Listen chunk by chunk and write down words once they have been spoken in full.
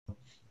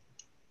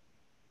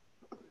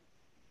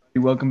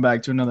Welcome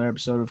back to another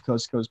episode of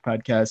Coast to Coast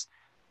Podcast.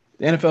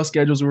 The NFL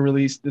schedules were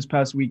released this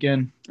past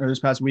weekend or this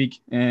past week,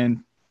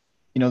 and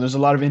there's a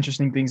lot of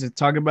interesting things to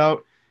talk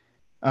about.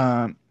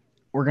 Um,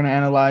 we're gonna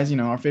analyze,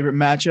 our favorite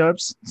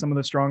matchups, some of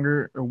the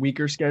stronger or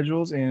weaker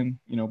schedules, and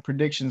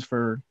predictions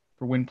for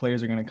when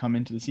players are gonna come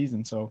into the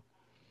season. So,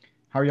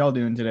 how are y'all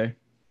doing today?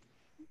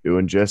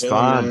 Doing just Chilling,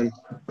 fine. man.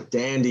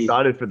 Dandy.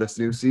 Excited for this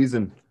new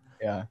season.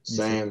 Yeah, me too.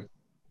 Same.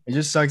 It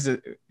just sucks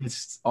that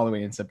it's all the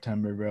way in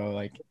September, bro.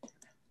 Like,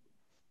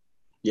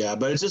 Yeah,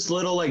 but it's just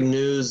little like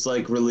news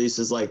like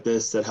releases like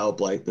this that help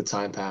like the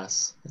time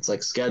pass. It's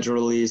like schedule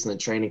release and the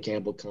training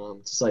camp will come.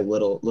 It's just like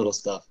little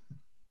stuff.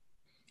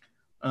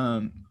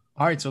 all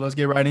right, so let's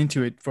get right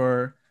into it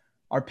for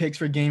our picks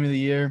for game of the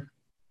year.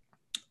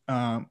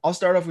 I'll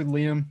start off with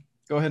Liam.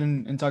 Go ahead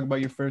and talk about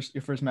your first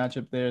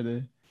matchup there,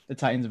 the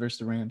Titans versus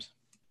the Rams.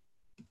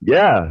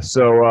 Yeah.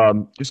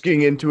 So just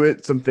getting into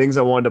it, some things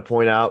I wanted to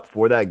point out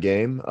for that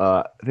game.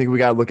 I think we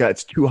got to look at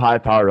it's two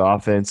high-powered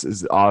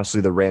offenses. Obviously,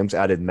 the Rams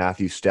added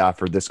Matthew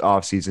Stafford this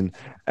offseason.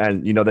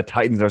 And, the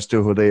Titans are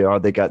still who they are.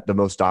 They got the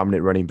most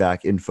dominant running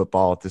back in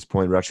football at this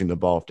point, rushing the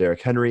ball with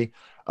Derrick Henry.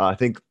 I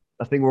think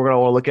a thing we're going to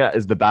want to look at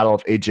is the battle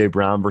of A.J.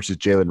 Brown versus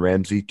Jalen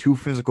Ramsey, two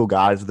physical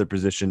guys of their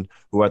position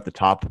who are at the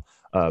top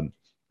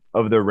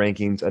of their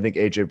rankings. I think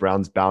A.J.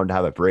 Brown's bound to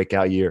have a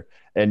breakout year.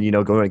 And,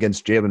 going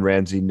against Jalen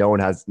Ramsey,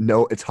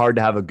 it's hard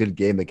to have a good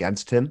game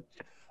against him.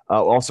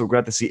 Also, we're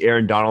going to have to see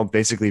Aaron Donald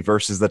basically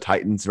versus the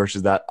Titans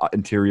versus that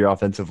interior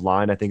offensive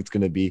line. I think it's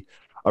going to be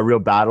a real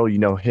battle.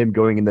 Him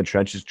going in the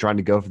trenches, trying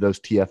to go for those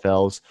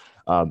TFLs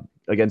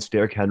against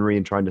Derrick Henry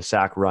and trying to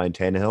sack Ryan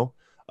Tannehill.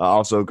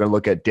 Also, going to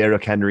look at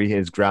Derrick Henry,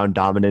 his ground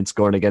dominance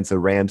going against the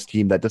Rams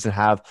team that doesn't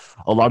have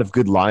a lot of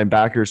good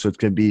linebackers. So it's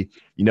going to be,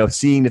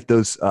 seeing if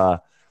those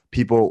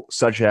people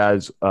such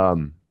as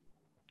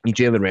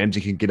Jalen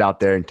Ramsey can get out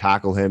there and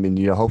tackle him. And,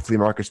 hopefully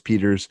Marcus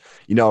Peters,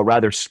 a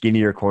rather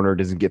skinnier corner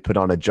doesn't get put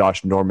on a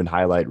Josh Norman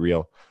highlight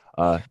reel,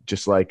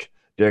 just like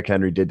Derrick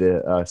Henry did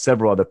to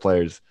several other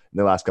players in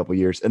the last couple of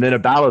years. And then a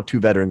battle of two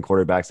veteran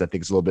quarterbacks I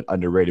think is a little bit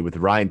underrated with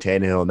Ryan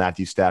Tannehill and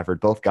Matthew Stafford.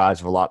 Both guys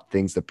have a lot of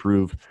things to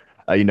prove,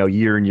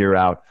 year in, year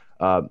out.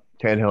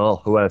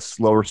 Tannehill, who had a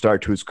slower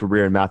start to his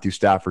career, and Matthew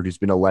Stafford, who's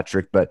been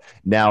electric, but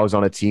now is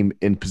on a team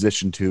in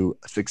position to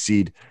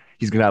succeed.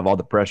 He's going to have all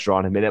the pressure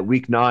on him. And at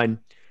week 9,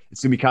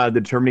 it's going to be kind of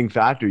the determining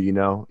factor,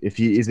 if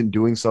he isn't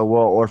doing so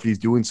well or if he's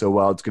doing so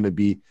well, it's going to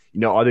be,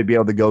 are they be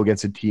able to go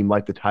against a team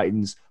like the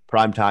Titans,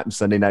 primetime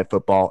Sunday Night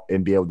Football,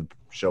 and be able to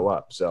show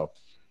up. So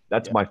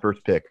that's my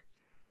first pick.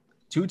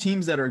 Two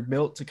teams that are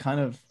built to kind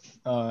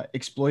of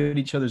exploit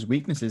each other's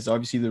weaknesses.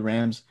 Obviously, the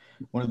Rams,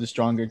 one of the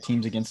stronger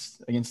teams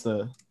against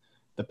the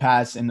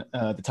pass, and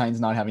the Titans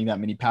not having that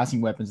many passing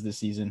weapons this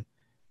season,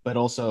 but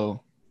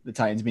also the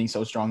Titans being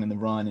so strong in the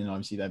run, and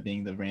obviously that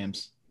being the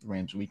Rams'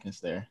 weakness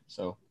there.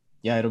 So,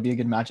 yeah, it'll be a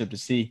good matchup to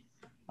see.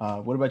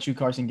 What about you,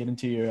 Carson? Get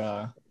into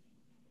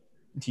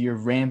your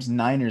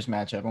Rams-Niners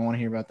matchup. I want to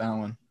hear about that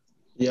one.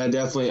 Yeah,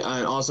 definitely.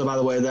 And also, by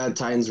the way, that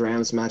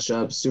Titans-Rams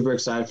matchup, super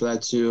excited for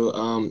that too.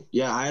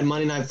 I had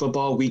Monday Night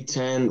Football, Week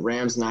 10,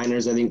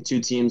 Rams-Niners. I think two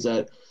teams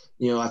that,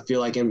 I feel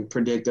like I can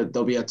predict that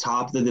they'll be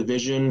atop the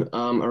division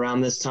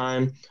around this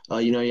time.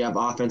 You have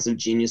offensive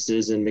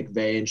geniuses and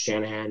McVay and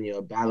Shanahan,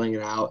 battling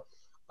it out.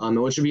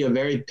 Which would be a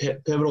very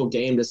pivotal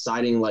game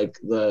deciding like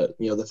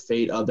the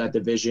fate of that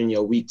division.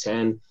 Week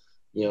 10,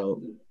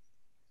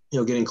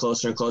 getting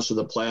closer and closer to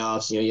the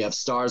playoffs. You have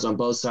stars on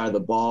both sides of the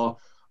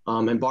ball,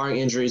 and barring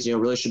injuries,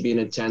 really should be an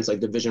intense like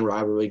division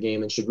rivalry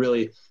game and should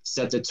really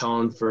set the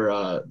tone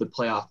for the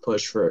playoff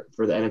push for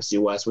the NFC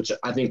West, which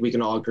I think we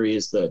can all agree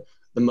is the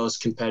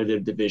most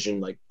competitive division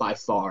like by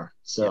far.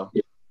 So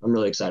I'm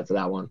really excited for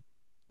that one.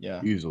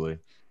 Yeah, usually.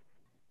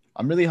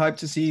 I'm really hyped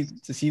to see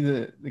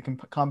the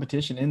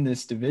competition in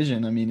this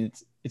division. I mean,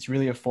 it's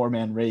really a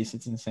 4-man race.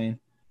 It's insane.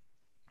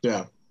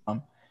 Yeah.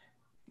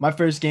 My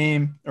first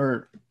game,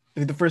 or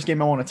the first game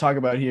I want to talk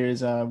about here,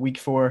 is Week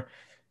 4,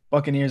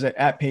 Buccaneers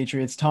at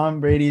Patriots. Tom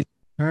Brady's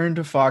return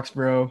to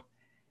Foxborough.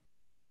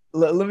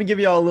 Let me give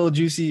y'all a little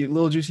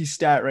juicy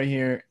stat right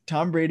here.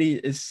 Tom Brady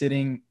is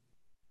sitting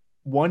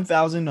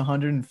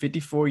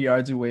 1,154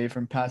 yards away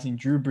from passing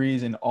Drew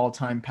Brees in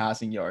all-time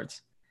passing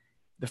yards.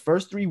 The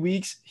first 3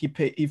 weeks, he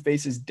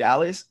faces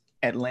Dallas,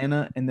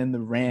 Atlanta, and then the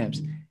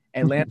Rams.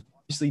 Atlanta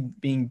obviously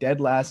being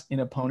dead last in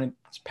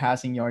opponents'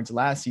 passing yards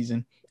last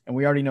season, and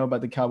we already know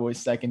about the Cowboys'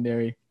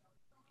 secondary.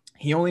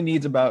 He only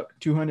needs about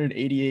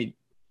 288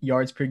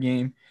 yards per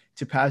game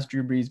to pass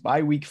Drew Brees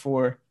by Week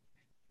 4,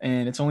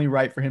 and it's only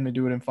right for him to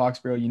do it in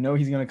Foxborough.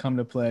 He's going to come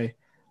to play.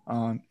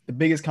 The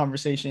biggest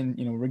conversation,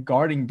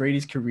 regarding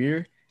Brady's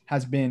career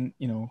has been,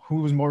 who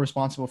was more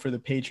responsible for the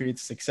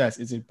Patriots' success?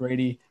 Is it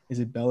Brady? Is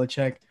it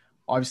Belichick?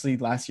 Obviously,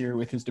 last year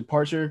with his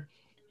departure,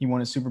 he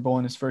won a Super Bowl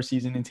in his first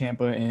season in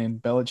Tampa,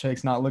 and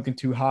Belichick's not looking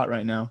too hot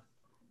right now.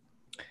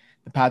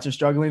 The Pats are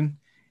struggling,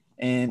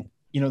 and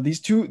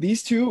these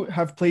two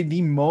have played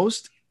the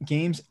most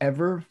games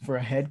ever for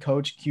a head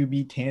coach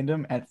QB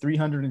tandem at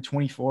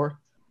 324,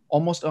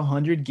 almost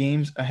 100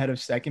 games ahead of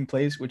second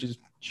place, which is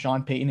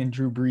Sean Payton and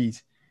Drew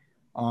Brees.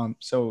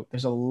 So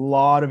there's a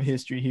lot of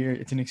history here.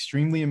 It's an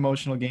extremely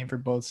emotional game for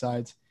both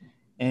sides.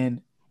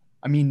 And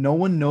I mean, no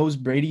one knows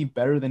Brady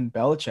better than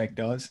Belichick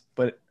does,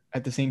 but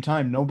at the same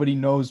time, nobody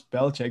knows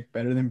Belichick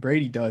better than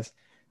Brady does.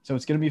 So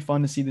it's going to be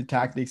fun to see the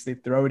tactics they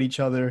throw at each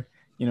other,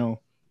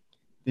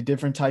 the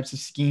different types of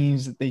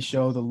schemes that they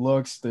show, the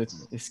looks, the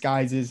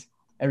disguises,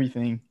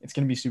 everything. It's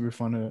going to be super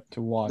fun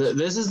to watch.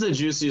 This is the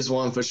juiciest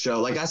one for sure.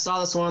 Like, I saw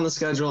this one on the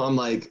schedule. I'm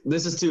like,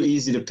 this is too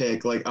easy to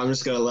pick. Like, I'm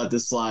just going to let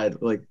this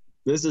slide. Like,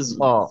 this is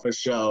for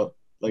sure.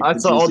 Like, I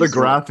saw all the juiciest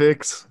one.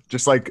 graphics,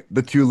 just like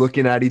the two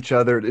looking at each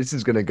other. This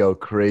is gonna go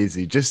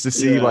crazy just to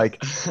see, like,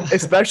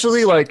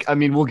 especially like, I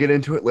mean, we'll get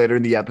into it later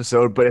in the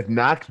episode, but if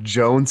Mac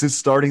Jones is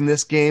starting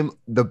this game,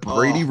 the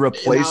Brady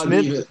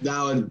replacement,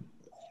 that would,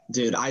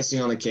 dude,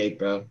 icing on the cake,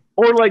 bro.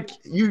 or like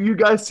you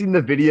guys seen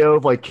the video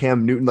of like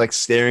Cam Newton like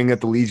staring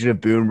at the Legion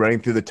of Boom running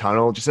through the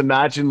tunnel? Just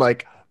imagine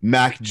like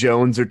Mac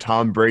Jones or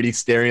Tom Brady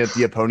staring at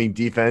the opposing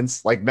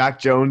defense. Like Mac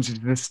Jones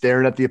just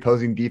staring at the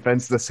opposing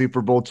defense, the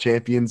Super Bowl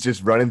champions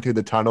just running through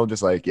the tunnel,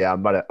 just like, yeah,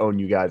 I'm about to own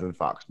you guys in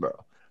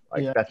Foxborough.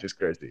 Like, that's just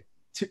crazy.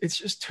 It's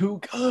just too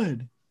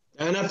good.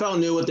 The NFL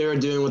knew what they were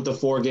doing with the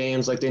 4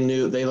 games. Like,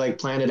 they like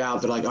planned it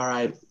out. They're like, all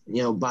right,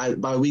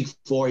 by week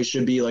 4, he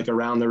should be like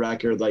around the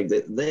record. Like,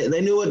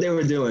 they knew what they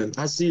were doing.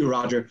 I see you,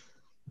 Roger.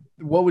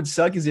 What would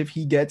suck is if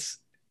he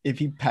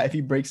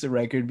breaks the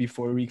record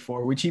before week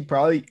 4, which he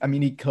could,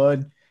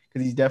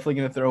 because he's definitely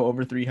going to throw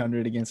over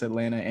 300 against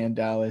Atlanta and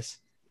Dallas.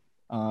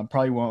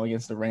 Probably won't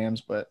against the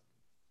Rams, but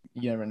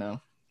you never know.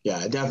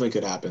 Yeah, it definitely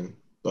could happen,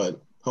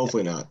 but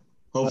hopefully not.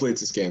 Hopefully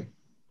it's this game.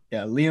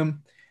 Yeah, Liam,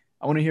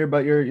 I want to hear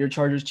about your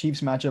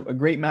Chargers-Chiefs matchup. A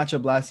great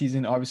matchup last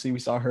season. Obviously, we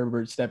saw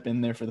Herbert step in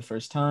there for the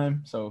first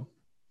time, so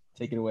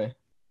take it away.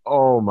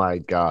 Oh, my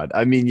God.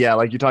 I mean, yeah,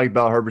 like you're talking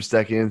about Herbert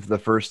stepping in for the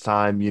first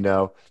time, they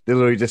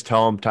literally just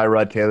tell him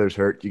Tyrod Taylor's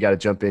hurt. You got to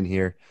jump in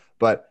here.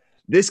 But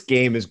this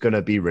game is going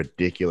to be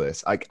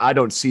ridiculous. Like, I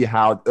don't see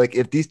how, like,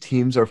 if these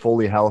teams are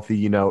fully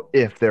healthy,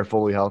 if they're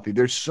fully healthy,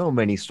 there's so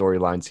many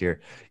storylines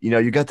here.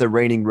 You got the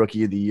reigning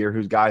rookie of the year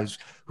who has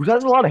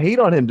a lot of hate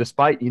on him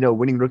despite,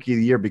 winning rookie of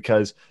the year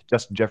because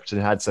Justin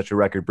Jefferson had such a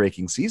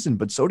record-breaking season,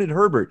 but so did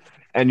Herbert.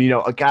 And,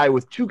 a guy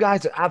with 2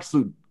 guys at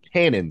absolute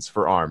cannons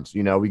for arms.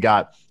 We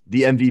got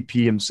the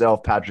MVP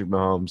himself, Patrick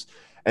Mahomes.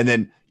 And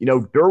then,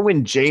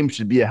 Derwin James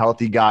should be a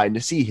healthy guy. And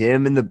to see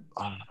him in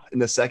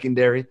the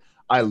secondary,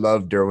 I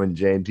love Derwin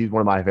James. He's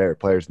one of my favorite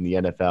players in the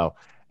NFL.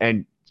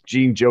 And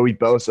seeing Joey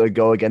Bosa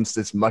go against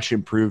this much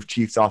improved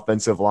Chiefs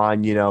offensive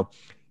line,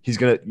 he's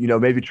going to,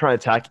 maybe try to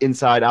attack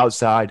inside,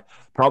 outside.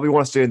 Probably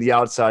want to stay on the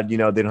outside. They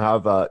don't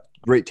have a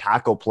great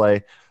tackle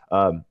play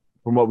from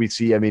what we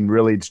see. I mean,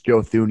 really, it's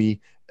Joe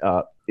Thuney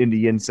in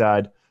the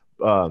inside.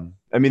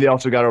 They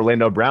also got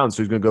Orlando Brown,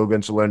 so he's going to go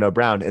against Orlando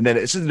Brown. And then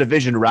it's just a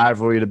division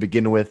rivalry to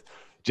begin with.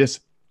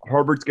 Just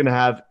Herbert's going to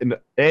have and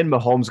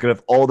Mahomes going to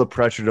have all the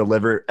pressure to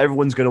deliver.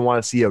 Everyone's going to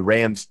want to see a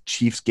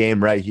Rams-Chiefs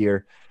game right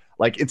here.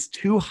 Like, it's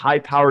 2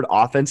 high-powered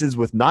offenses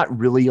with not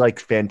really, like,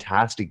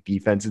 fantastic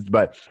defenses,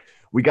 but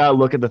we got to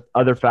look at the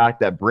other fact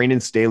that Brandon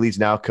Staley's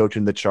now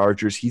coaching the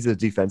Chargers. He's a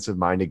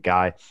defensive-minded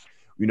guy.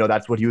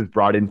 That's what he was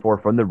brought in for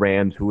from the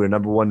Rams, who were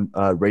number 1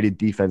 rated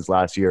defense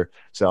last year.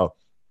 So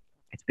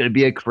it's going to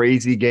be a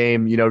crazy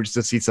game, just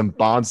to see some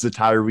bombs to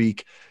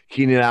Tyreek,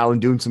 Keenan Allen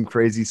doing some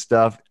crazy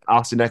stuff,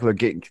 Austin Eckler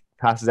getting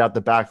passes out the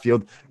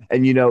backfield.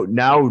 And,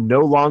 now no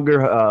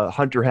longer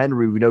Hunter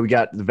Henry. We know we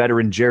got the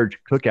veteran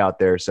Jared Cook out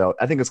there. So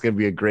I think it's going to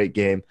be a great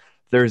game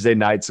Thursday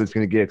night. So it's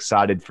going to get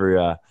excited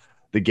for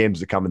the games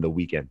to come in the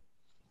weekend.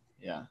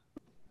 Yeah,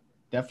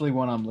 definitely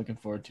one I'm looking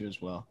forward to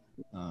as well.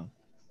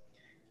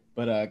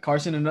 But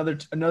Carson,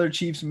 another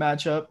Chiefs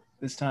matchup,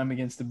 this time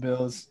against the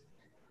Bills.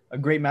 A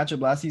great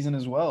matchup last season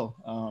as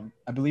well.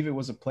 I believe it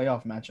was a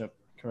playoff matchup,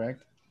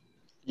 correct?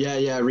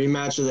 Yeah,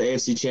 rematch of the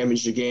AFC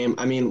Championship game.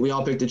 I mean, we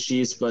all picked the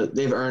Chiefs, but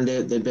they've earned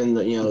it. They've been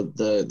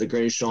the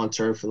greatest show on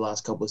turf for the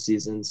last couple of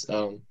seasons.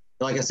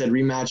 Like I said,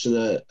 rematch of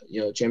the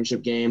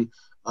championship game,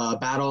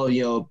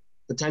 battle.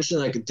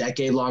 Potentially like a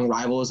decade-long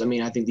rivals. I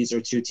mean, I think these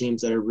are 2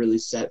 teams that are really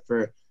set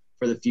for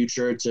the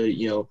future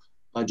to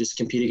just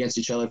compete against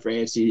each other for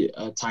AFC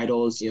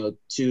titles.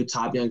 2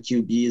 top young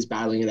QBs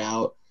battling it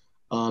out.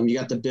 You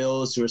got the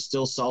Bills, who are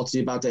still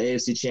salty about the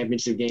AFC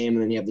Championship game,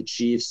 and then you have the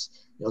Chiefs,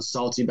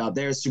 salty about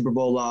their Super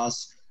Bowl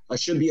loss. It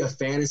should be a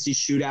fantasy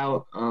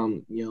shootout.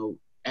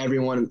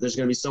 There's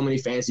going to be so many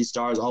fantasy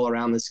stars all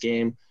around this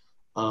game.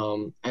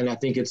 And I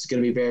think it's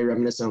going to be very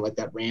reminiscent of like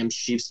that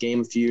Rams-Chiefs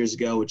game a few years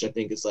ago, which I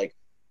think is like,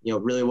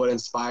 really what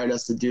inspired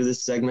us to do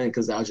this segment,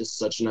 because that was just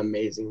such an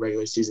amazing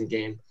regular season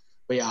game.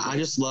 But yeah, I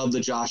just love the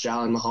Josh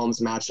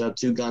Allen-Mahomes matchup,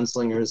 2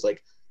 gunslingers.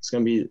 Like, it's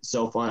going to be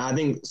so fun. I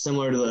think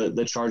similar to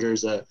the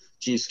Chargers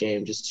Chiefs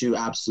game, just 2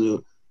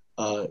 absolute,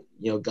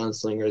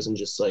 gunslingers and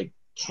just like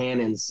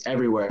cannons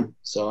everywhere.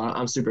 So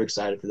I'm super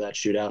excited for that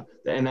shootout.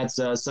 And that's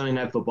Sunday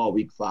Night Football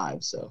Week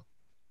 5. So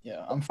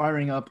yeah, I'm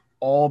firing up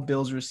all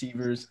Bills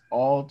receivers,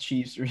 all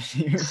Chiefs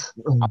receivers.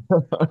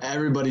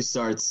 Everybody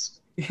starts.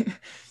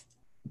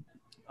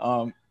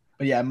 But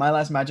yeah, my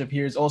last matchup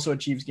here is also a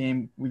Chiefs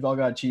game. We've all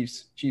got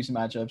Chiefs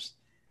matchups.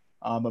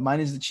 But mine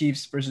is the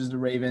Chiefs versus the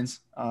Ravens.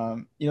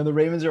 The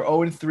Ravens are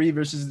 0-3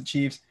 versus the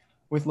Chiefs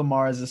with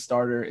Lamar as a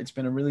starter. It's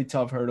been a really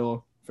tough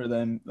hurdle for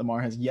them.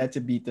 Lamar has yet to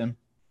beat them.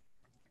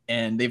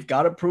 And they've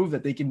got to prove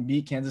that they can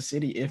beat Kansas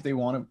City if they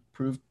want to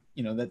prove,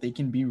 that they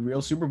can be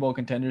real Super Bowl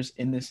contenders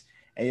in this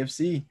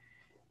AFC.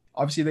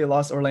 Obviously, they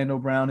lost Orlando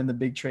Brown in the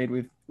big trade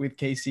with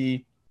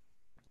KC,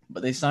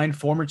 but they signed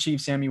former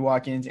Chief Sammy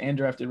Watkins and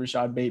drafted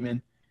Rashad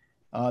Bateman.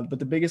 But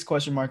the biggest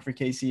question mark for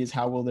KC is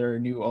how will their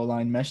new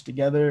O-line mesh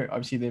together?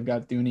 Obviously, they've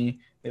got Thuney.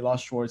 They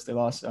lost Schwartz. They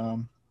lost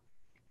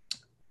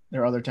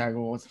their other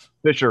tackle.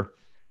 Fisher,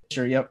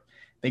 yep.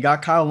 They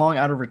got Kyle Long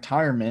out of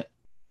retirement.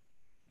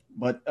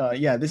 But,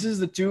 this is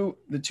the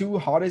two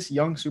hottest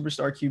young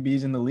superstar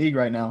QBs in the league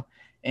right now,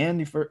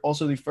 and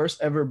also the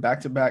first ever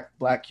back-to-back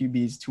black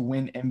QBs to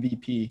win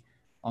MVP.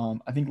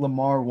 I think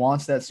Lamar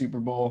wants that Super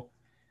Bowl,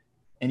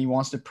 and he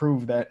wants to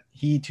prove that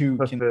he, too,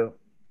 can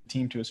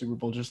team to a Super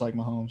Bowl just like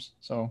Mahomes.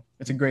 So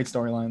it's a great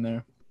storyline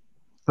there.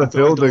 I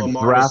feel like the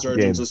Lamar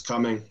resurgence is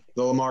coming.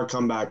 The Lamar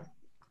comeback.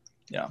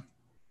 Yeah.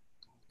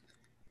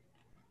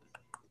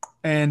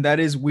 And that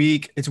is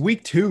week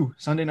 2,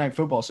 Sunday Night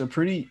Football. So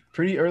pretty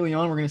early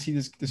on, we're going to see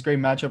this great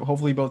matchup.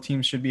 Hopefully both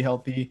teams should be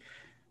healthy.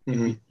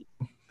 Mm-hmm.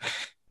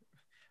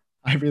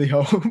 I really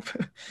hope.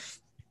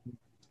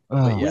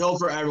 We hope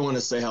for everyone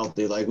to stay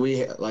healthy.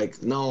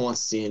 No one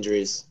wants to see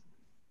injuries.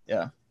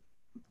 Yeah.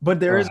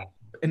 But there is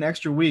an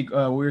extra week. We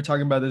were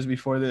talking about this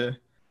before the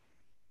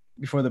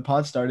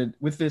pod started.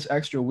 With this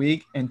extra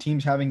week and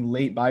teams having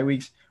late bye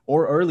weeks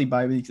or early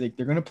bye weeks, they're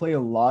going to play a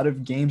lot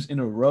of games in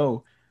a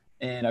row.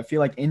 And I feel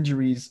like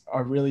injuries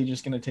are really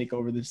just going to take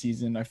over the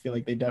season. I feel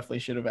like they definitely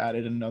should have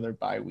added another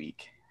bye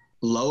week.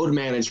 Load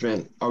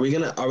management. Are we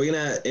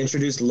gonna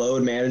introduce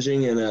load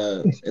managing in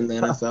the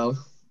NFL?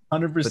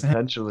 100%.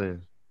 Potentially.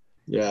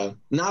 Yeah.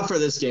 Not for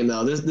this game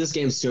though. This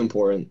game's too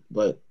important.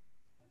 But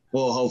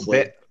well,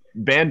 hopefully.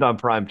 Banned on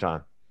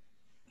primetime.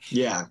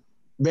 Yeah.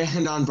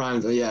 Banned on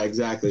primetime. Yeah,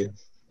 exactly.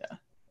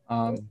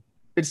 Yeah.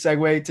 Good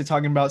segue to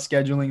talking about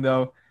scheduling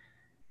though.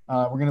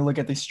 We're gonna look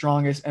at the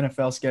strongest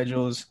NFL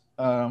schedules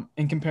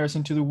in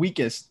comparison to the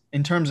weakest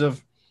in terms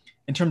of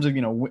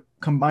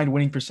combined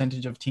winning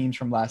percentage of teams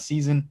from last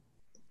season.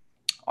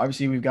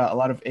 Obviously, we've got a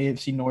lot of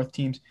AFC North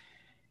teams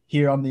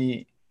here and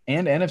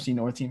NFC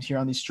North teams here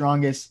on the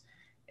strongest,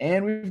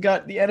 and we've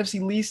got the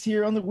NFC least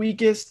here on the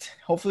weakest.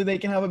 Hopefully, they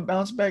can have a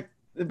bounce back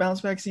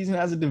season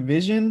as a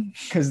division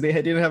because they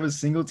didn't have a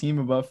single team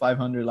above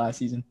 500 last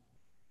season.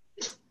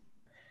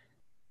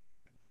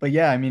 But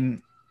yeah, I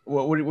mean,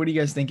 what are you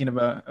guys thinking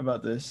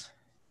about this?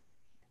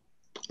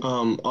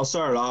 I'll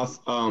start it off.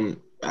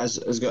 As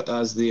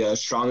the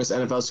strongest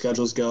NFL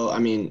schedules go, I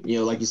mean,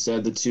 like you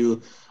said, the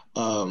two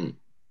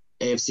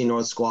AFC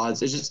North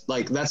squads. It's just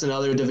like that's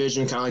another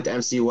division, kind of like the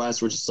NFC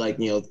West, where just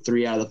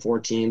 3 out of the 4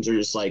 teams are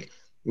just 3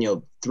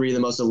 of the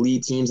most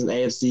elite teams in the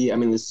AFC. I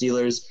mean, the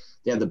Steelers,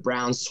 they have the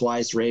Browns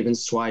twice,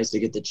 Ravens twice.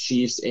 They get the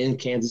Chiefs in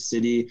Kansas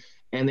City,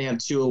 and they have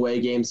 2 away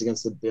games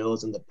against the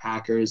Bills and the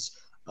Packers.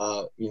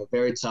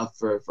 Very tough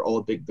for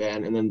old Big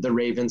Ben. And then the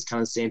Ravens,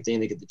 kind of the same thing.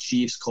 They get the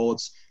Chiefs,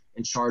 Colts,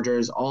 and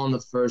Chargers all in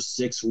the first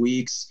 6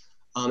 weeks.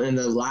 And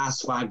the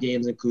last 5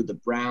 games include the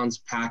Browns,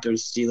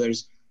 Packers,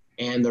 Steelers,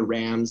 and the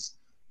Rams.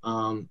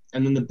 And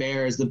then the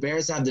Bears. The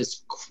Bears have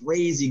this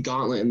crazy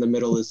gauntlet in the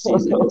middle of the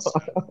season.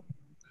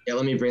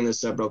 Let me bring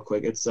this up real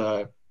quick. It's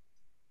where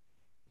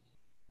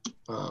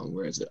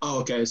is it? Oh,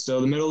 okay.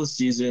 So the middle of the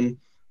season,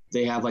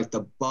 they have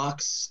the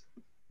Bucks.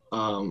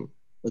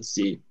 Let's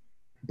see,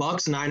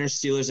 Bucks, Niners,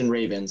 Steelers, and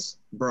Ravens.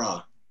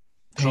 Bruh,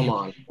 come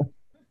on.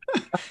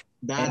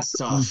 That's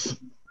tough.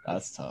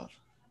 That's tough.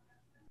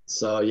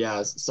 So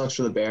yeah, it sucks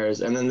for the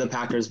Bears, and then the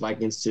Packers,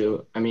 Vikings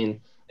too. I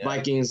mean, yeah.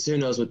 Vikings, who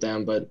knows with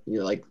them, but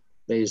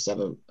they just have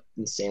an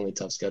insanely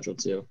tough schedule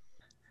too.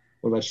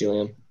 What about you,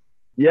 Liam?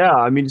 Yeah,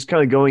 I mean, just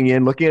kind of going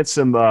in, looking at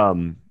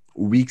some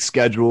weak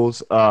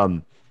schedules.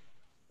 And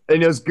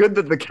it's good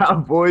that the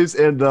Cowboys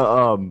and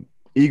the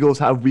Eagles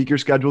have weaker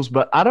schedules,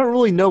 but I don't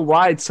really know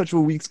why it's such a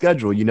weak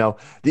schedule. The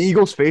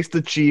Eagles face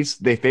the Chiefs,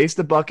 they face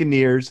the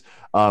Buccaneers.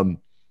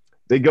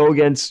 They go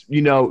against,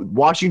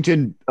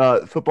 Washington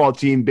football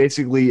team,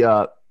 basically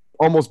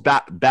almost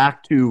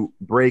back to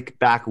break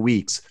back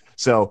weeks.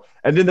 So,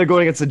 and then they're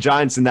going against the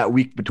Giants in that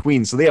week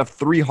between. So they have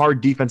 3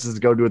 hard defenses to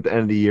go to at the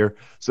end of the year.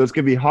 So it's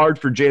going to be hard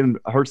for Jalen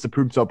Hurts to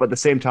prove himself. But at the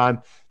same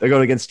time, they're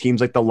going against teams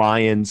like the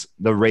Lions,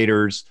 the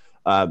Raiders,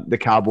 the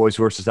Cowboys,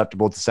 who are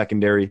susceptible to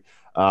secondary,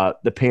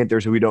 the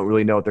Panthers, who we don't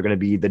really know what they're going to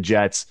be, the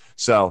Jets.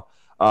 So,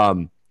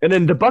 and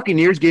then the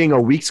Buccaneers getting a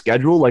weak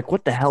schedule,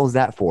 what the hell is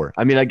that for?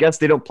 I mean, I guess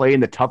they don't play in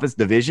the toughest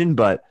division,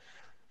 but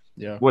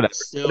yeah, whatever.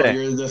 Still,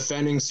 you're the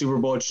defending Super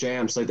Bowl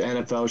champs. The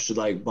NFL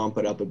should bump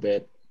it up a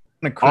bit.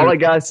 All I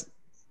got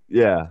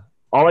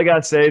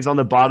to say is on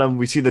the bottom,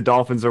 we see the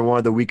Dolphins are one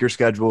of the weaker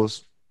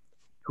schedules.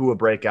 Who will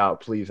break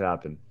out? Please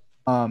happen.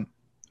 They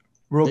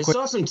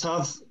still have some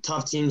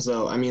tough teams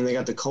though. I mean, they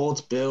got the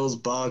Colts, Bills,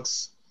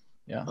 Bucks,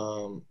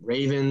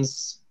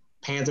 Ravens,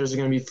 Panthers are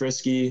going to be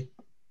frisky.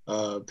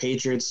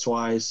 Patriots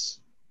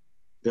twice,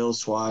 Bills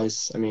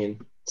twice. I mean,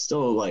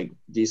 still like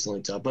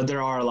decently tough. But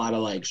there are a lot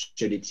of like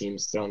shitty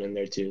teams thrown in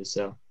there too.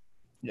 So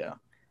Yeah.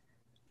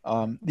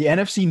 The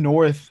NFC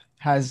North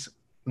has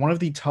one of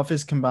the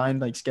toughest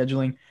combined like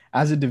scheduling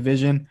as a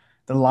division.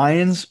 The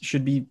Lions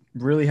should be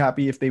really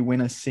happy if they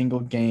win a single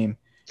game.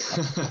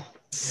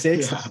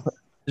 Sixth yeah.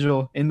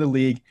 schedule in the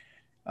league.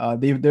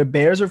 The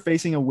Bears are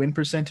facing a win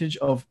percentage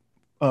of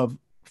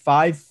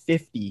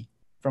 550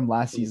 from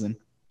last season.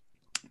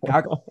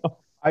 Packers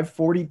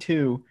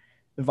 542.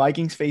 The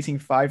Vikings facing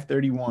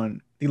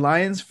 531. The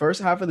Lions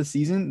first half of the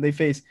season they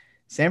face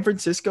San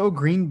Francisco,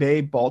 Green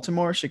Bay,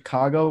 Baltimore,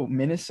 Chicago,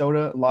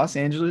 Minnesota, Los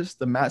Angeles,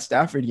 the Matt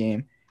Stafford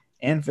game,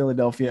 and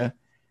Philadelphia.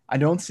 I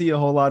don't see a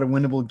whole lot of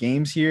winnable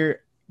games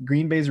here.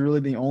 Green Bay is really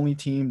the only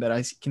team that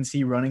I can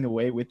see running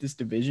away with this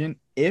division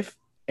if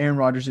Aaron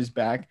Rodgers is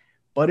back.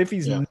 But if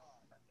he's not,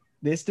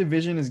 this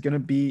division is going to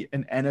be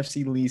an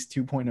NFC Least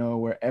 2.0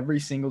 where every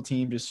single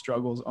team just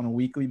struggles on a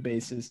weekly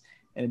basis,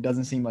 and it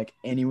doesn't seem like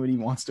anybody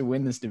wants to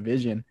win this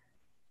division.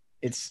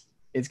 It's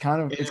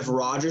kind of – if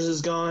Rodgers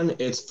is gone,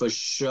 it's for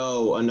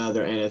sure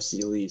another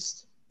NFC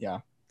Least. Yeah.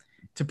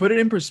 To put it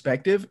in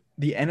perspective,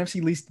 the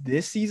NFC Least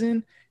this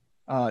season,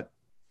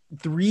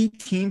 3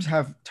 teams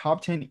have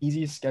top 10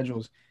 easiest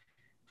schedules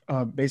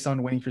based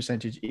on winning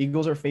percentage.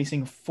 Eagles are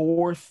facing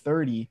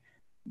 430.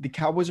 The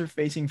Cowboys are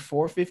facing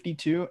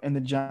 452, and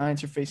the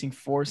Giants are facing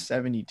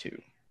 472.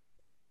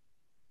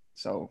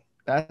 So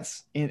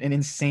that's an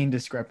insane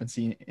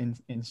discrepancy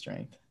in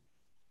strength.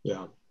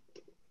 Yeah.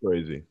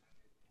 Crazy.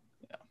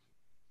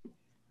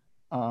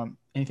 Yeah.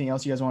 Anything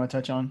else you guys want to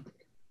touch on?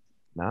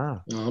 Nah.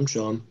 No, I'm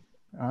chilling.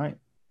 All right.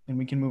 And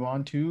we can move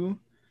on to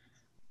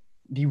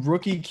the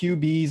rookie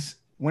QBs.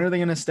 When are they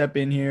going to step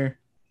in here?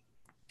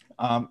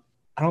 I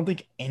don't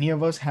think any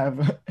of us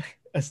have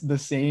the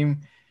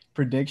same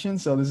prediction,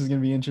 so this is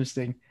going to be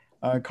interesting.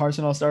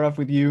 Carson, I'll start off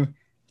with you.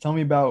 Tell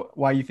me about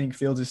why you think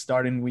Fields is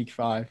starting week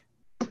 5.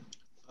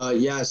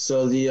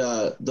 So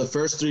the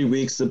first 3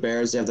 weeks, the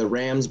Bears, they have the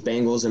Rams,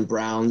 Bengals, and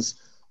Browns,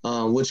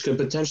 which could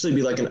potentially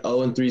be like an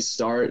 0-3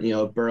 start. You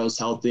know, Burrow's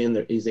healthy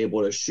and he's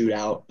able to shoot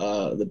out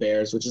the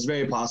Bears, which is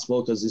very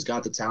possible because he's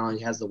got the talent,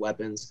 he has the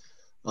weapons.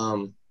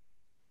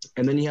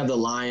 And then you have the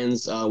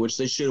Lions, which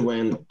they should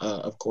win,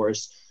 of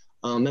course.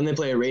 Then they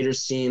play a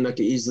Raiders team that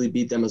could easily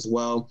beat them as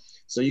well.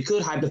 So you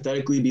could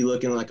hypothetically be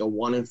looking at like a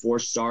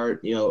 1-4 start,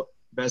 you know,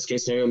 best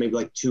case scenario, maybe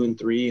like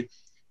 2-3.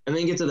 And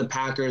then you get to the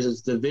Packers.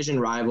 It's the division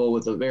rival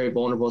with a very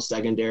vulnerable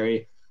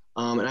secondary.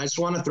 And I just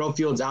want to throw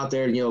Fields out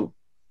there, you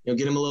know,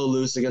 get him a little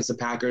loose against the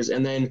Packers.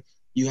 And then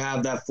you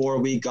have that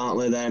 4-week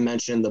gauntlet that I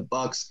mentioned, the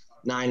Bucks,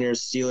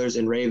 Niners, Steelers,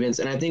 and Ravens.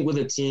 And I think with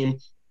a team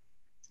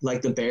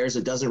like the Bears,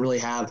 it doesn't really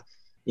have,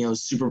 you know,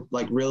 super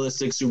like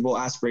realistic Super Bowl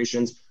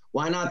aspirations.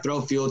 Why not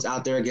throw Fields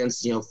out there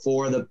against, you know,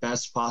 4 of the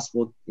best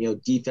possible, you know,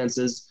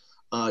 defenses?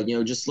 You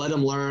know, just let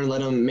him learn,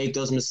 let him make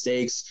those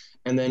mistakes.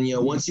 And then, you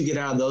know, once you get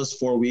out of those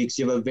 4 weeks,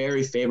 you have a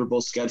very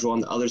favorable schedule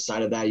on the other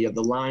side of that. You have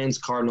the Lions,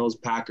 Cardinals,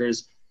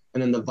 Packers,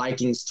 and then the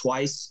Vikings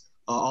twice.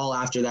 All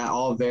after that,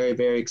 all very,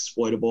 very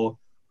exploitable.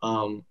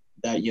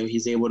 That, you know,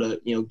 he's able to,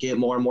 you know, get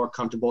more and more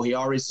comfortable. He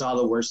already saw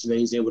the worst of it.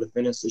 He's able to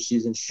finish the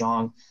season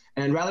strong.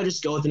 And I'd rather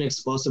just go with an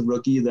explosive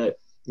rookie that,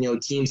 you know,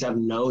 teams have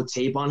no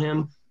tape on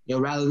him, you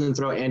know, rather than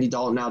throw Andy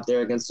Dalton out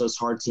there against those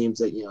hard teams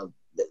that, you know,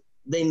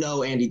 they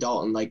know Andy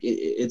Dalton. Like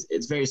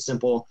it's very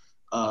simple,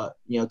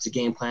 you know, to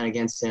game plan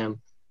against him.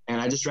 And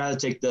I just rather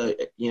take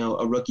the, you know,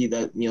 a rookie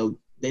that, you know,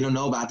 they don't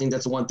know about. I think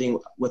that's one thing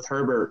with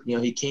Herbert. You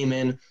know, he came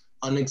in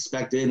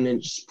unexpected and then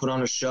just put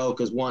on a show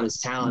because 1, his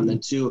talent,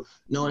 and 2,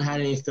 no one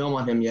had any film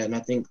on him yet. And I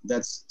think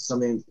that's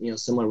something, you know,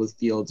 similar with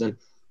Fields. And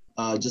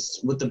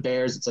just with the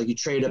Bears, it's like you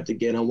trade up to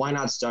get him. Why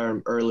not start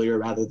him earlier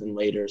rather than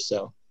later?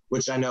 So,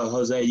 which I know,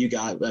 Jose, you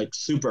got like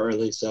super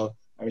early. So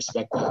I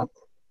respect that.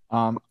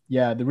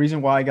 Yeah, the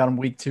reason why I got him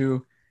week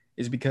 2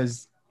 is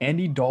because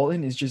Andy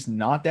Dalton is just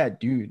not that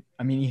dude.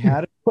 I mean,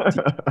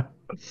 but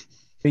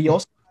he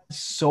also has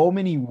so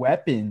many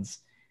weapons.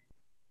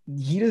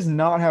 He does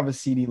not have a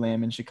CeeDee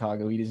Lamb in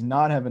Chicago. He does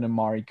not have an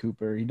Amari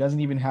Cooper. He doesn't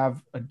even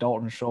have a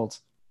Dalton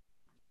Schultz.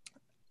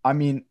 I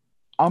mean,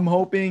 I'm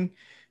hoping,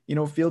 you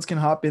know, Fields can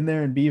hop in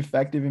there and be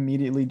effective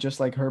immediately, just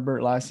like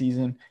Herbert last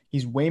season.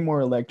 He's way more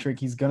electric.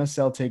 He's going to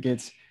sell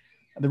tickets.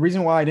 The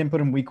reason why I didn't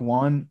put him week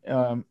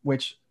 1,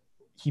 which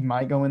he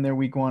might go in there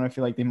week 1, I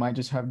feel like they might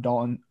just have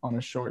Dalton on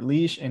a short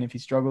leash. And if he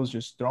struggles,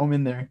 just throw him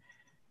in there.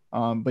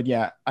 But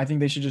yeah, I think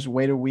they should just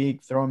wait a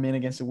week, throw him in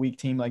against a weak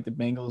team like the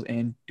Bengals,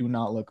 and do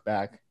not look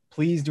back.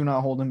 Please do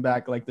not hold him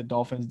back like the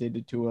Dolphins did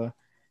to Tua.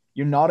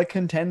 You're not a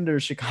contender,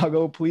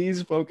 Chicago.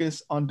 Please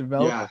focus on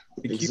developing. Yeah,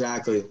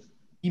 exactly.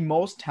 The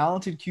most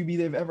talented QB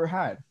they've ever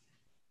had.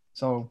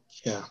 So,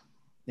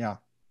 yeah.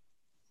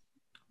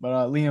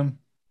 But Liam,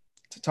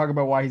 to talk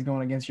about why he's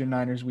going against your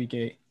Niners week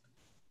 8.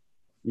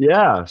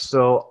 Yeah,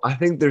 so I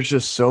think there's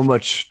just so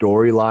much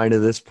storyline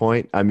at this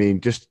point. I mean,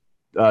 just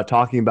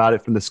talking about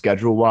it from the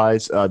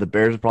schedule-wise, the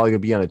Bears are probably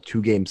going to be on a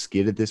 2-game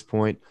skid at this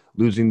point,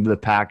 losing to the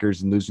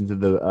Packers and losing to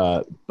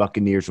the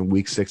Buccaneers in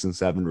week 6 and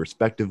 7,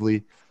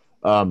 respectively.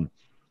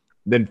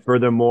 Then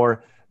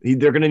furthermore,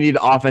 they're going to need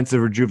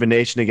offensive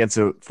rejuvenation against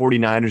a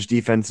 49ers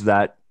defense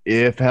that,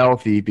 if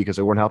healthy, because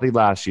they weren't healthy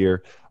last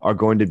year, are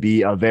going to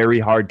be a very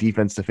hard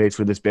defense to face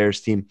for this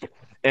Bears team.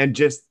 And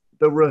just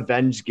the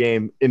revenge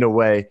game in a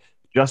way.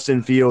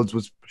 Justin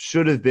Fields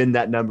should have been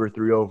that number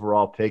 3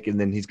 overall pick, and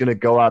then he's going to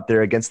go out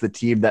there against the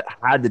team that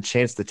had the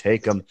chance to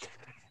take him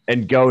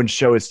and go and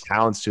show his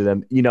talents to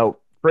them.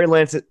 Trey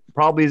Lance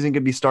probably isn't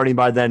going to be starting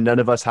by then. None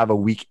of us have a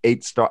week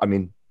 8 start. I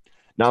mean,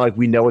 not like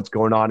we know what's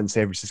going on in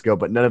San Francisco,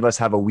 but none of us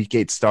have a week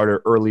 8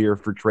 starter earlier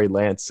for Trey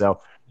Lance. So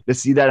to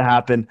see that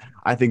happen,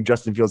 I think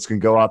Justin Fields can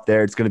go out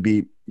there. It's going to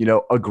be,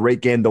 a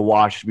great game to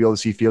watch, to be able to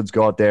see Fields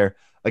go out there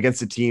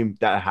against a team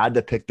that had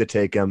the pick to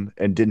take him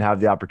and didn't have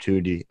the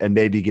opportunity and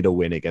maybe get a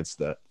win against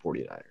the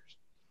 49ers.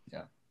 Yeah.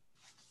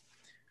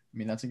 I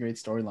mean, that's a great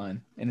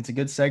storyline. And it's a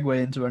good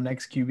segue into our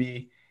next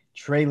QB,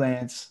 Trey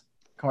Lance.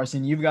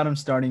 Carson, you've got him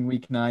starting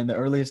week 9, the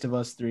earliest of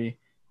us 3.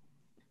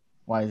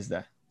 Why is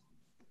that?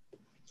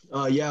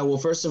 Yeah, well,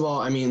 first of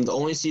all, I mean, the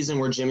only season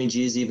where Jimmy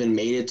G's even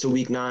made it to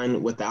week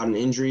 9 without an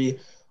injury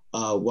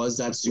was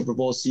that Super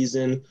Bowl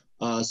season.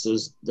 So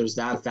there's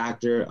that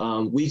factor.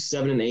 Week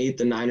 7 and 8,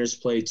 the Niners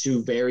play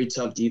 2 very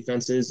tough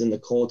defenses in the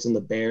Colts and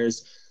the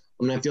Bears.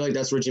 I mean, I feel like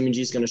that's where Jimmy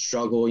G's going to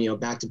struggle,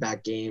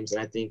 back-to-back games.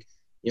 And I think,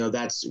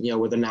 that's,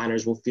 where the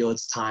Niners will feel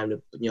it's time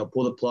to,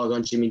 pull the plug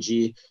on Jimmy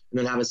G and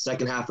then have a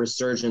second half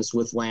resurgence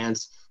with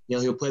Lance.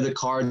 He'll play the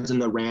Cards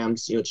and the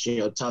Rams,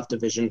 tough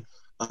division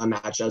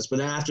matchups. But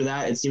then after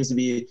that, it seems to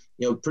be,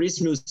 pretty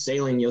smooth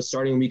sailing,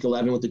 starting week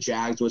 11 with the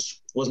Jags, which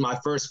was my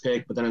first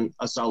pick, but then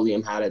I saw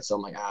Liam had it. So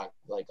I'm like, I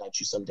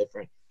choose something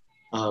different.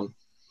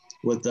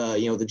 With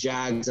the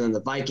Jags and then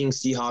the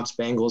Vikings, Seahawks,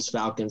 Bengals,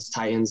 Falcons,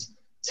 Titans,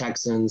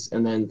 Texans,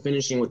 and then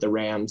finishing with the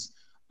Rams.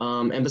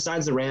 And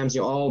besides the Rams,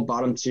 all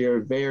bottom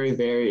tier, very,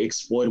 very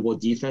exploitable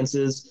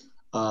defenses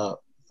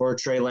for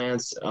Trey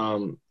Lance.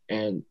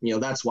 And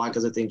that's why,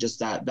 because I think just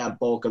that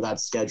bulk of that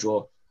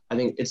schedule, I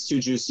think it's too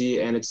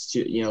juicy and it's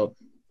too,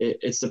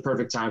 it's the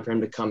perfect time for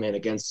him to come in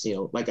against,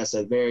 like I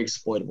said, very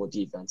exploitable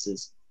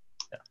defenses.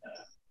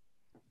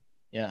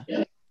 Yeah.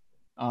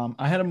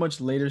 I had a much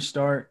later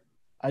start.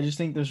 I just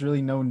think there's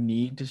really no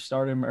need to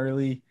start him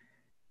early.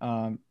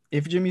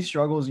 If Jimmy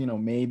struggles,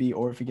 maybe,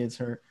 or if he gets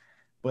hurt.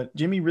 But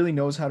Jimmy really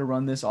knows how to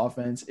run this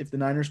offense. If the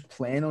Niners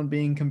plan on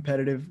being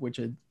competitive, which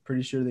I'm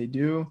pretty sure they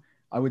do,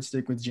 I would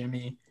stick with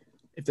Jimmy.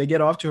 If they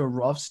get off to a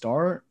rough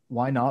start,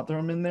 why not throw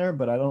him in there?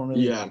 But I don't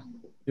really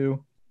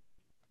do.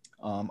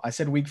 I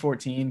said week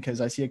 14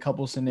 because I see a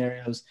couple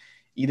scenarios.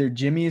 Either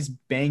Jimmy is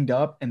banged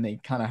up and they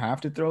kind of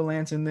have to throw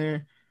Lance in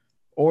there,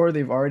 or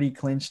they've already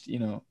clinched,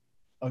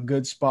 a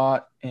good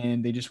spot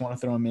and they just want to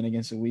throw him in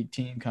against a weak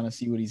team, kind of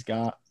see what he's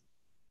got.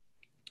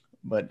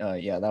 But,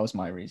 that was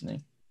my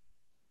reasoning.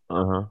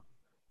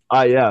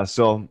 Yeah,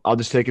 so I'll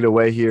just take it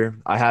away here.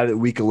 I had it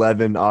week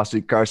 11.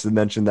 Obviously, Carson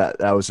mentioned that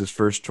was his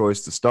first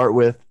choice to start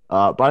with.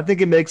 But I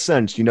think it makes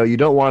sense. You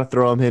don't want to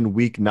throw him in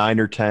week 9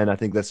 or 10. I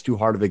think that's too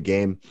hard of a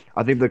game.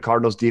 I think the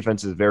Cardinals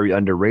defense is very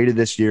underrated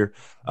this year.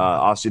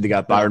 Obviously, they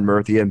got Byron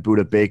Murphy and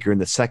Budda Baker in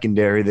the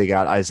secondary. They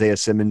got Isaiah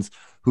Simmons,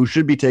 who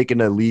should be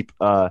taking a leap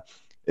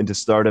into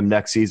stardom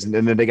next season.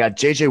 And then they got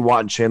J.J.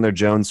 Watt and Chandler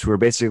Jones, who are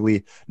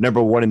basically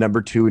number 1 and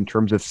number 2 in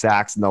terms of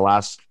sacks in the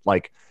last,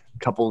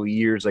 couple of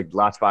years,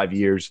 last 5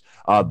 years,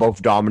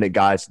 both dominant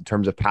guys in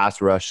terms of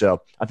pass rush.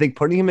 So I think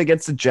putting him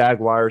against the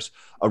Jaguars,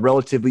 a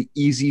relatively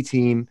easy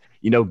team,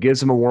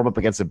 gives him a warm up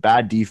against a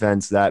bad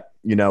defense that,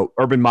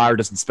 Urban Meyer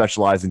doesn't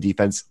specialize in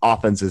defense.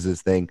 Offense is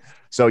his thing.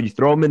 So you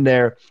throw him in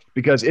there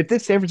because if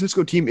this San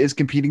Francisco team is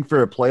competing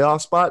for a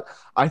playoff spot,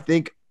 I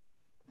think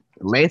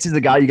Lance is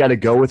the guy you got to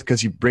go with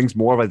because he brings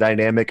more of a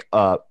dynamic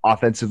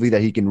offensively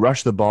that he can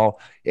rush the ball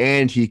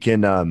and he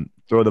can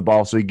throw the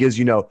ball. So he gives,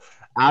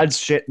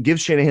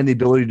 gives Shanahan the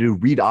ability to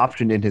read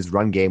option in his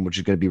run game, which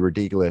is going to be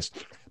ridiculous.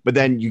 But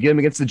then you get him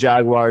against the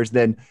Jaguars,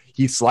 then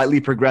he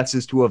slightly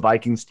progresses to a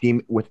Vikings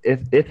team with,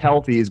 if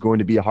healthy, is going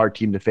to be a hard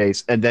team to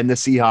face. And then the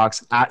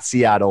Seahawks at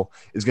Seattle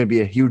is going to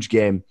be a huge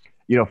game.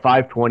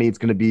 5:20, it's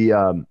going to be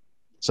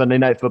Sunday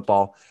Night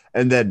Football.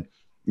 And then,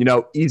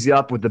 easy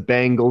up with the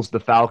Bengals, the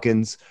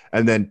Falcons,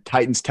 and then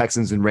Titans,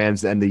 Texans, and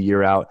Rams to end the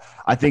year out.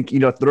 I think,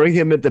 throwing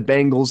him at the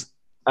Bengals,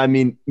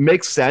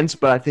 makes sense,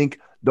 but I think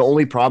the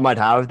only problem I'd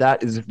have with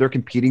that is if they're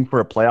competing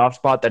for a playoff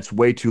spot, that's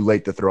way too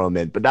late to throw them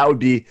in. But that would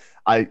be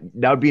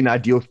an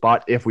ideal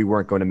spot if we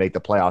weren't going to make the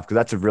playoffs, because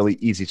that's a really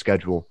easy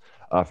schedule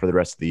for the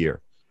rest of the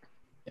year.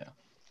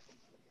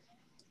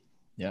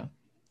 Yeah.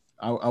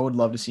 I would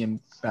love to see him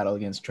battle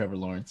against Trevor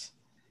Lawrence.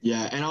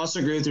 Yeah, and I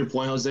also agree with your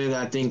point, Jose,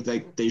 that I think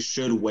that they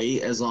should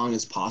wait as long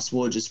as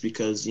possible just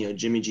because,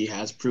 Jimmy G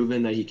has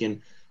proven that he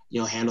can,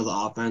 handle the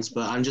offense.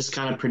 But I'm just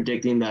kind of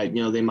predicting that,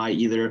 they might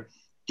either –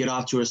 get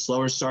off to a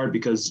slower start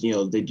because,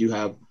 they do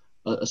have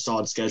a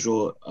solid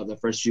schedule of the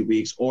first few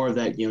weeks, or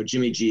that,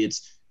 Jimmy G,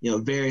 it's,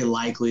 very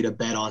likely to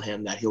bet on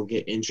him that he'll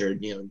get injured,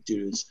 due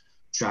to his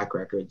track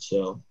record.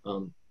 So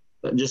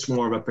just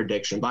more of a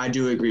prediction, but I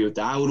do agree with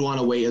that. I would want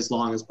to wait as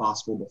long as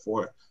possible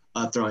before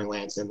throwing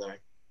Lance in there.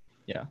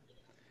 Yeah.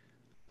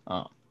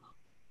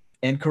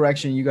 And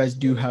correction, you guys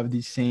do have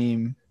the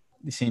same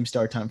the same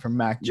start time for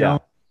Mac Yeah.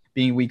 Jones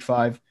being week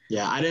 5.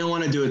 Yeah, I didn't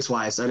want to do it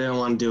twice. I didn't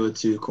want to do it with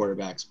 2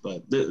 quarterbacks,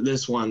 but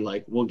this one,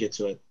 like, we'll get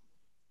to it.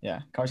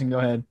 Yeah, Carson, go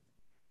ahead.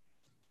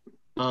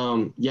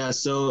 Yeah,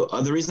 so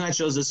the reason I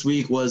chose this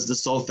week was the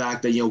sole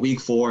fact that, week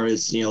 4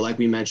 is, like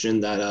we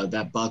mentioned,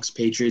 that Bucks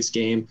Patriots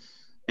game.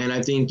 And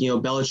I think,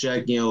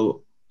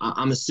 Belichick,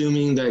 I'm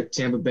assuming that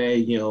Tampa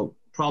Bay,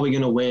 probably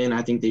going to win.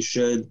 I think they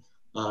should.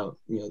 I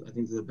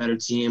think they're the better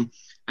team.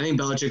 I think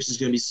Belichick's just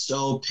going to be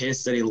so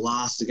pissed that he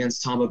lost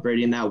against Tom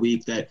Brady in that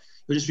week that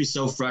he'll just be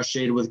so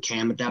frustrated with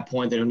Cam at that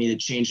point. They don't need to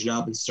change it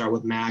up and start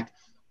with Mac.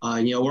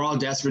 We're all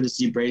desperate to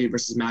see Brady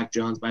versus Mac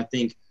Jones, but I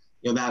think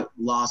that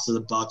loss to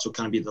the Bucks will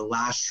kind of be the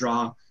last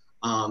straw.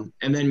 And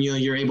then,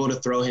 you're able to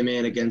throw him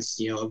in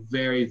against, a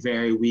very,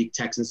 very weak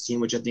Texans team,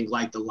 which I think,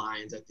 like the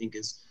Lions, I think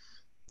is,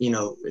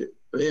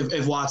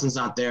 if Watson's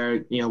not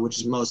there, which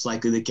is most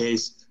likely the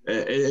case,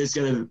 it's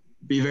going to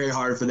be very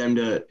hard for them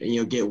to,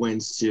 get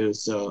wins too.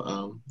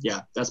 So,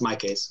 yeah, that's my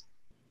case.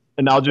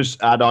 And I'll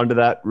just add on to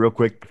that real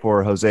quick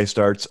before Jose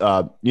starts.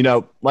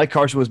 Like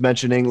Carson was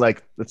mentioning,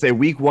 like, let's say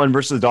week 1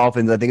 versus the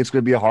Dolphins, I think it's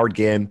going to be a hard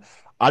game.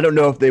 I don't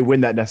know if they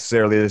win that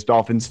necessarily. This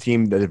Dolphins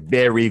team, that's a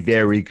very,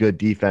 very good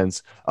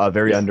defense,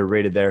 very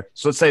underrated there.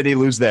 So let's say they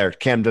lose there.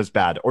 Cam does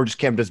bad, or just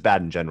Cam does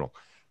bad in general.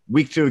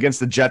 Week 2 against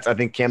the Jets, I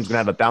think Cam's going to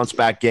have a bounce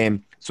back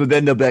game. So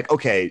then they'll be like,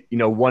 okay,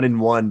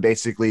 1-1,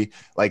 basically,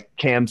 like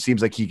Cam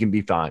seems like he can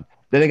be fine.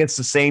 Then against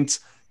the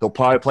Saints, they'll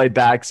probably play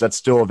back, so that's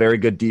still a very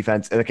good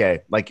defense. And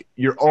okay, like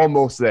you're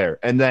almost there.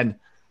 And then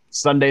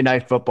Sunday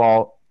Night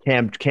Football,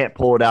 Cam can't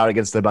pull it out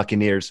against the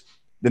Buccaneers.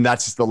 Then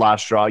that's just the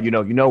last straw. You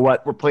know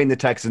what? We're playing the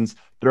Texans.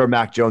 Throw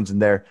Mac Jones in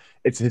there.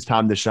 It's his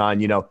time to shine.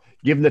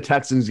 Give him the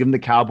Texans, give him the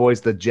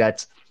Cowboys, the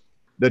Jets,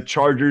 the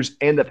Chargers,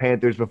 and the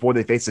Panthers before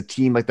they face a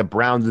team like the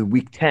Browns in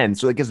week 10.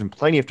 So it gives them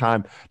plenty of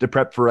time to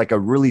prep for like a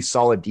really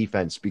solid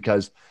defense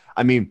because,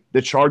 I mean,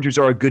 the Chargers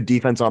are a good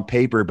defense on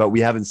paper, but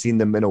we haven't seen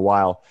them in a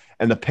while.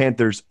 And the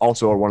Panthers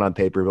also are one on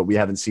paper, but we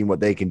haven't seen what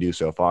they can do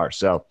so far.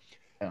 So,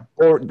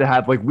 or to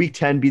have like week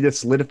 10 be the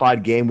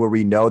solidified game where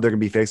we know they're going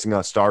to be facing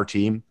a star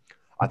team,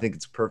 I think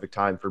it's a perfect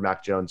time for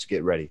Mac Jones to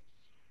get ready.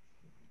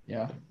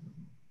 Yeah.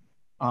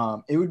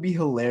 It would be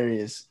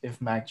hilarious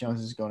if Mac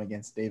Jones is going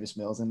against Davis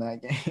Mills in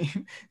that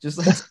game. Just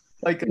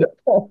like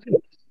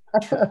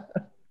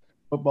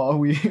football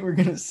we're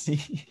going to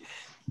see.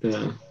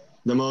 Yeah.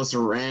 The most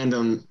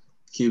random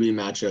QB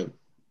matchup.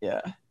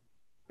 Yeah.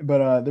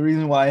 But the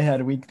reason why I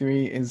had week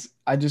 3 is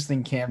I just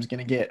think Cam's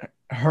going to get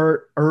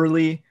hurt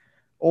early,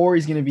 or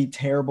he's going to be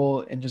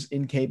terrible and just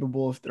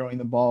incapable of throwing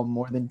the ball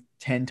more than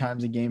 10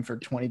 times a game for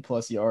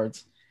 20-plus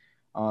yards.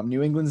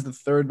 New England's the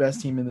 3rd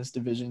best team in this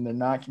division. They're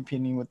not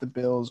competing with the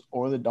Bills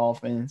or the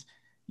Dolphins.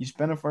 You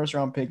spent a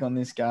first-round pick on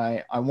this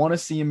guy. I want to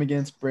see him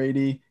against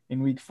Brady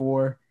in week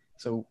 4.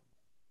 So,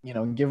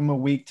 give him a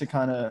week to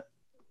kind of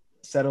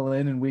settle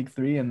in week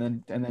 3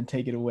 and then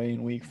take it away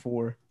in week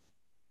 4.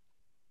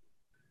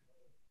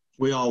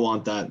 We all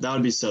want that. That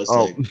would be so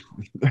sick.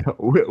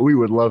 We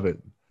would love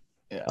it.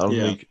 Yeah. I don't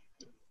think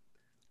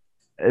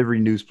every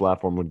news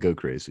platform would go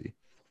crazy.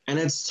 And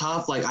it's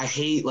tough. Like, I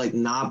hate like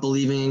not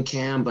believing in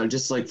Cam, but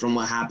just like from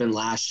what happened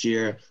last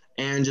year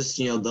and just,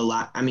 he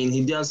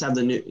does have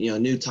the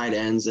new tight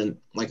ends and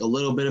like a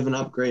little bit of an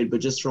upgrade, but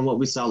just from what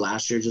we saw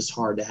last year, just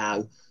hard to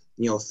have,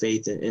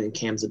 faith in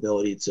Cam's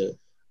ability to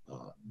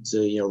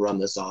run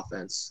this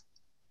offense.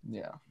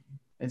 Yeah.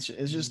 It's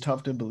just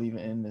tough to believe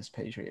in this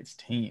Patriots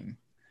team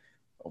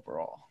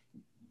overall.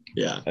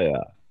 Yeah.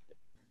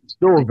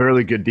 Still a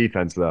very good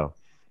defense, though.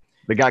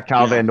 They got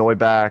Kyle Van Noy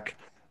back.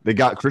 They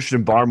got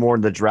Christian Barmore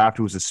in the draft,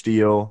 who was a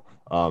steal.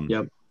 A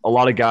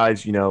lot of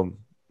guys,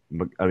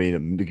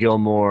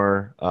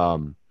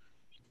 McGilmore,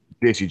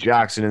 J.C.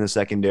 Jackson in the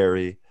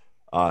secondary,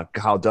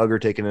 Kyle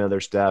Duggar taking another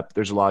step.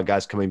 There's a lot of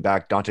guys coming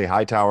back. Dante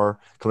Hightower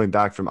coming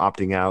back from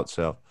opting out.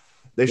 So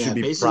they should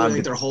be basically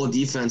like their whole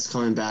defense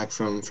coming back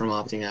from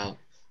opting out.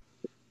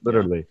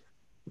 Literally.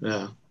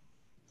 Yeah.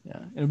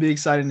 Yeah. It'll be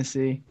exciting to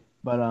see.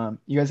 But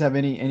you guys have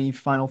any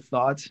final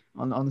thoughts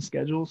on the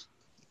schedules?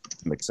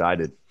 I'm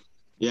excited.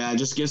 Yeah, it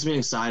just gets me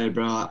excited,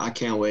 bro. I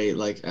can't wait.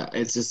 Like,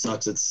 it just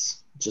sucks.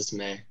 It's just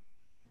May.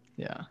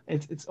 Yeah,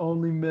 it's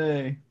only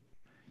May.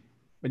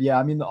 But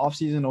yeah, the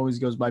offseason always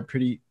goes by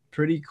pretty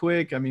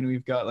quick.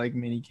 We've got like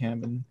mini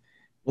camp and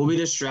we'll be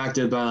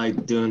distracted by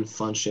like doing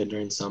fun shit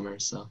during summer.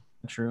 So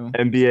true.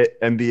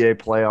 NBA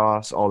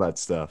playoffs, all that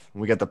stuff.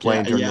 We got the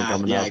play-in tournament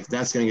coming up. Yeah,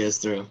 that's gonna get us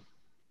through.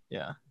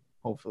 Yeah,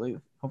 hopefully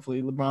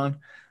LeBron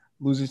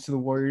loses to the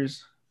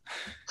Warriors.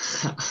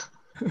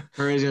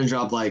 Curry's gonna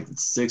drop like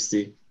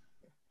 60.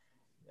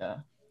 Yeah.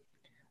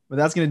 But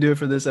that's going to do it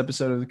for this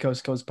episode of the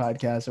Coast to Coast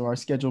podcast, or our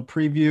schedule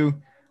preview.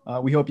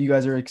 We hope you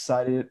guys are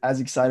excited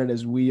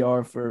as we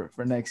are for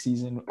next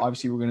season.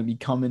 Obviously, we're going to be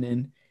coming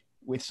in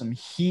with some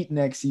heat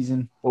next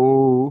season.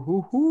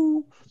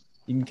 You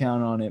can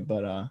count on it.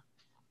 But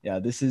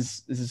this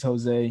is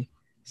Jose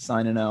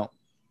signing out.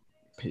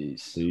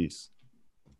 Peace.